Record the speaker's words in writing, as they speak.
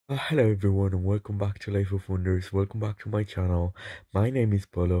Hello everyone and welcome back to Life of Wonders. Welcome back to my channel. My name is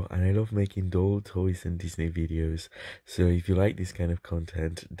Polo and I love making doll toys and Disney videos. So if you like this kind of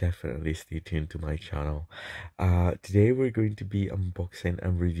content, definitely stay tuned to my channel. Today we're going to be unboxing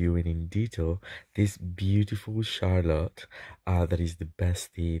and reviewing in detail this beautiful Charlotte that is the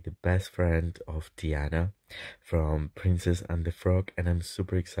bestie, the best friend of Tiana from Princess and the Frog, and I'm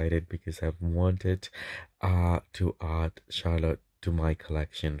super excited because I've wanted to add Charlotte to my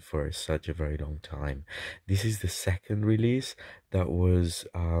collection for such a very long time. This is the second release that was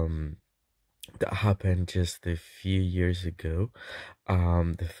that happened just a few years ago.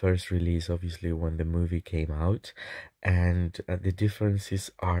 The first release obviously when the movie came out, and the differences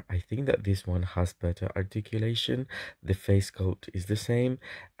are, I think that this one has better articulation, the face sculpt is the same,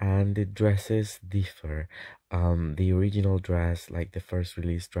 and the dresses differ. The original dress, like the first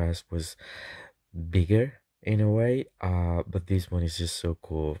release dress, was bigger in a way, but this one is just so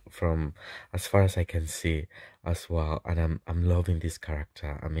cool from as far as I can see as well, and I'm loving this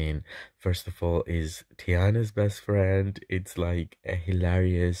character. I mean, first of all, is Tiana's best friend. It's like a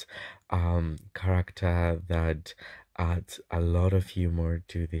hilarious character that adds a lot of humor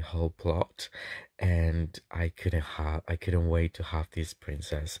to the whole plot, and I couldn't wait to have this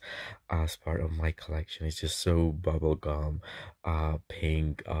princess as part of my collection. It's just so bubblegum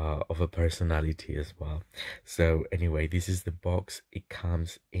pink of a personality as well. So anyway, this is the box it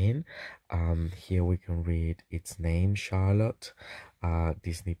comes in. Here we can read its name, Charlotte,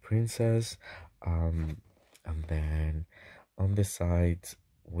 Disney princess. And then on the sides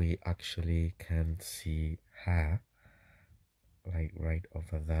we actually can see her, like right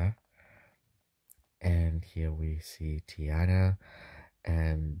over there. And here we see Tiana,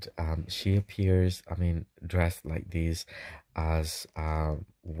 and she appears, I mean, dressed like this as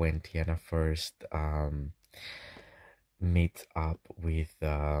when Tiana first meets up with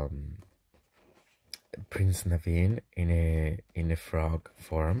Prince Naveen in a frog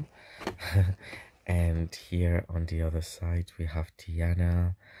form. And here on the other side we have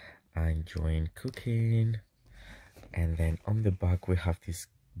Tiana enjoying cooking, and then on the back we have this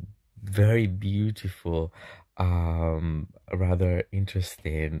very beautiful rather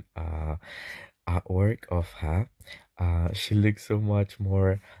interesting artwork of her. She looks so much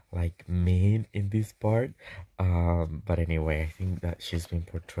more like mean in this part, but anyway, I think that she's been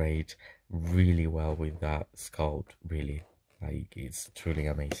portrayed really well with that sculpt, really, like it's truly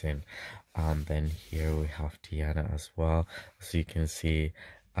amazing. Then here we have Tiana as well. So you can see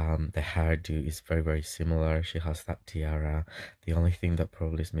the hairdo is very similar. She has that tiara. The only thing that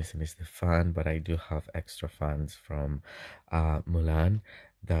probably is missing is the fan, but I do have extra fans from Mulan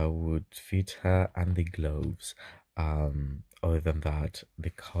that would fit her, and the gloves. Other than that, the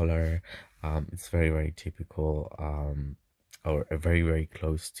color, it's very typical, or very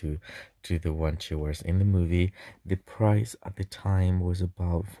close to the one she wears in the movie. The price at the time was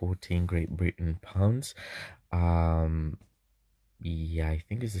about 14 Great Britain pounds. Yeah, I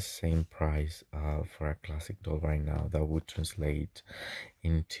think it's the same price for a classic doll right now. That would translate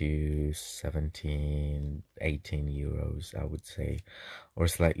into 17-18 euros, I would say, or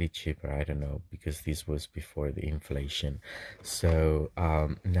slightly cheaper. I don't know, because this was before the inflation. So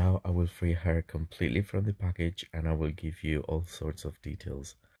now I will free her completely from the package and I will give you all sorts of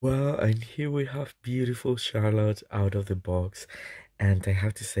details. Well, and here we have beautiful Charlotte out of the box, and I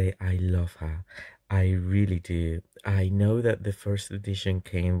have to say I love her. I really do. I know that the first edition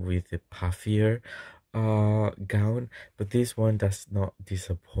came with the puffier gown, but this one does not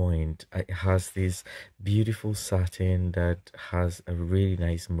disappoint. It has this beautiful satin that has a really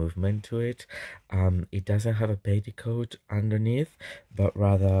nice movement to it. It doesn't have a petticoat underneath, but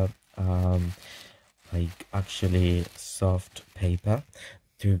rather like actually soft paper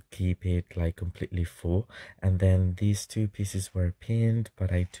to keep it like completely full. And then these two pieces were pinned,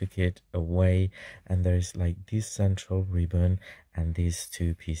 but I took it away, and there's like this central ribbon and these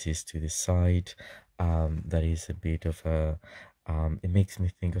two pieces to the side. That is a bit of a it makes me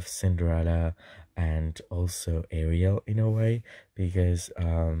think of Cinderella and also Ariel in a way, because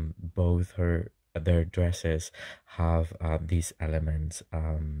both their dresses have these elements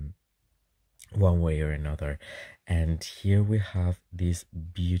one way or another. And here we have this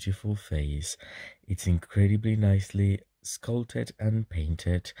beautiful face. It's incredibly nicely sculpted and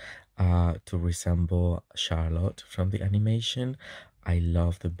painted to resemble Charlotte from the animation. I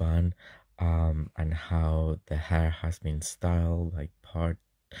love the bun and how the hair has been styled, like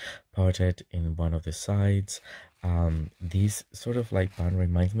parted in one of the sides. This sort of like bun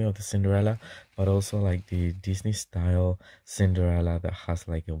reminds me of the Cinderella, but also like the Disney style Cinderella that has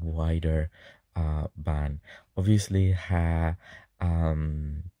like a wider band. Obviously her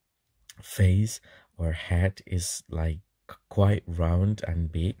face or head is like quite round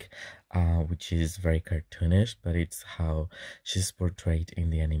and big, which is very cartoonish, but it's how she's portrayed in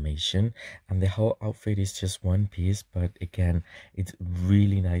the animation. And the whole outfit is just one piece, but again, it's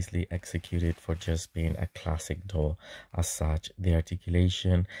really nicely executed for just being a classic doll. As such, the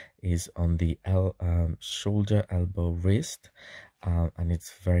articulation is on the shoulder, elbow, wrist, and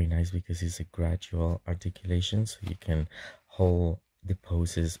it's very nice because it's a gradual articulation, so you can hold the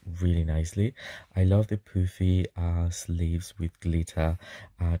poses really nicely. I love the poofy sleeves with glitter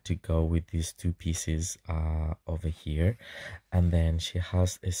to go with these two pieces over here. And then she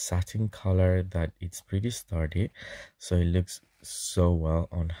has a satin color that it's pretty sturdy, so it looks so well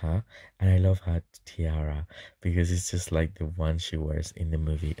on her. And I love her tiara because it's just like the one she wears in the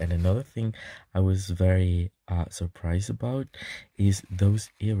movie. And another thing I was very surprised about is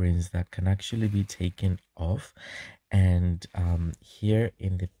those earrings that can actually be taken off. And here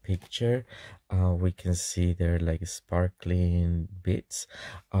in the picture we can see they're like sparkling bits.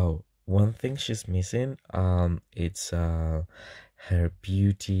 Oh, one thing she's missing, it's her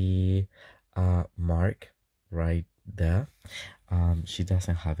beauty mark right there. She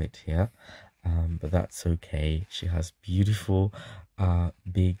doesn't have it here, but that's okay. She has beautiful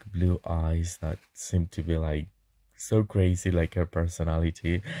big blue eyes that seem to be like so crazy, like her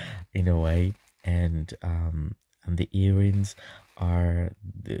personality in a way. And the earrings are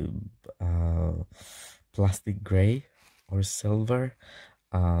the plastic gray or silver,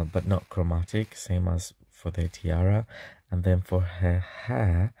 but not chromatic, same as for the tiara. And then for her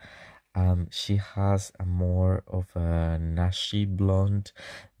hair, she has a more of a nashy blonde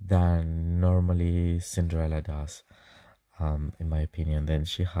than normally Cinderella does, in my opinion. Then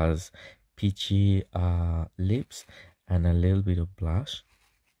she has peachy lips and a little bit of blush.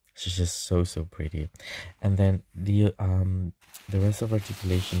 She's just so pretty. And then the rest of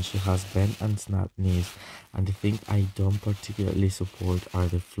articulation, she has bent and snap knees, and the thing I don't particularly support are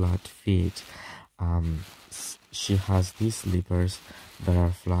the flat feet. She has these slippers that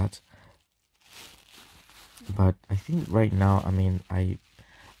are flat, but I think right now, I mean, I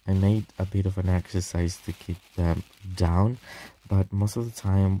made a bit of an exercise to keep them down, but most of the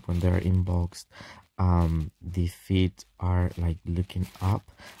time when they're inboxed, the feet are like looking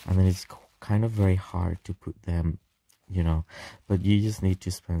up, and then it's kind of very hard to put them, you know, but you just need to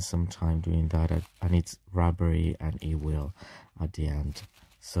spend some time doing that, and it's rubbery and it will at the end.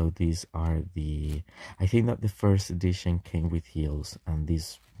 So these are the, I think that the first edition came with heels, and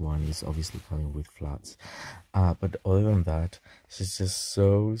this one is obviously coming with flats. But other than that, she's just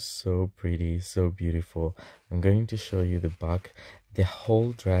so pretty, so beautiful. I'm going to show you the back. The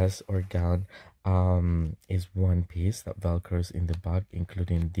whole dress or gown is one piece that velcros in the back,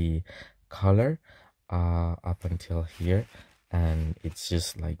 including the collar up until here, and it's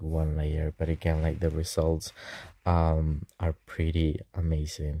just like one layer. But again, like the results are pretty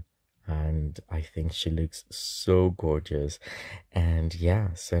amazing, and I think she looks so gorgeous. And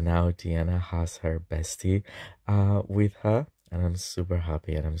yeah, so now Diana has her bestie with her, and I'm super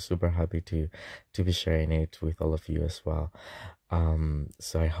happy, and I'm super happy to be sharing it with all of you as well.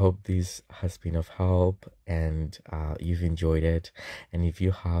 So I hope this has been of help, and you've enjoyed it. And if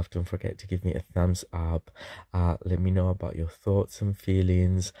you have, don't forget to give me a thumbs up. Let me know about your thoughts and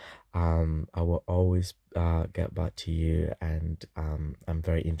feelings. I will always get back to you, and I'm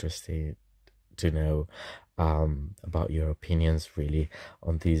very interested to know about your opinions really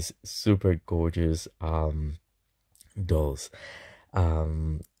on these super gorgeous dolls.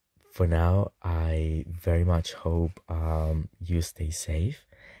 For now, I very much hope you stay safe,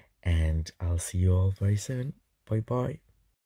 and I'll see you all very soon. Bye bye.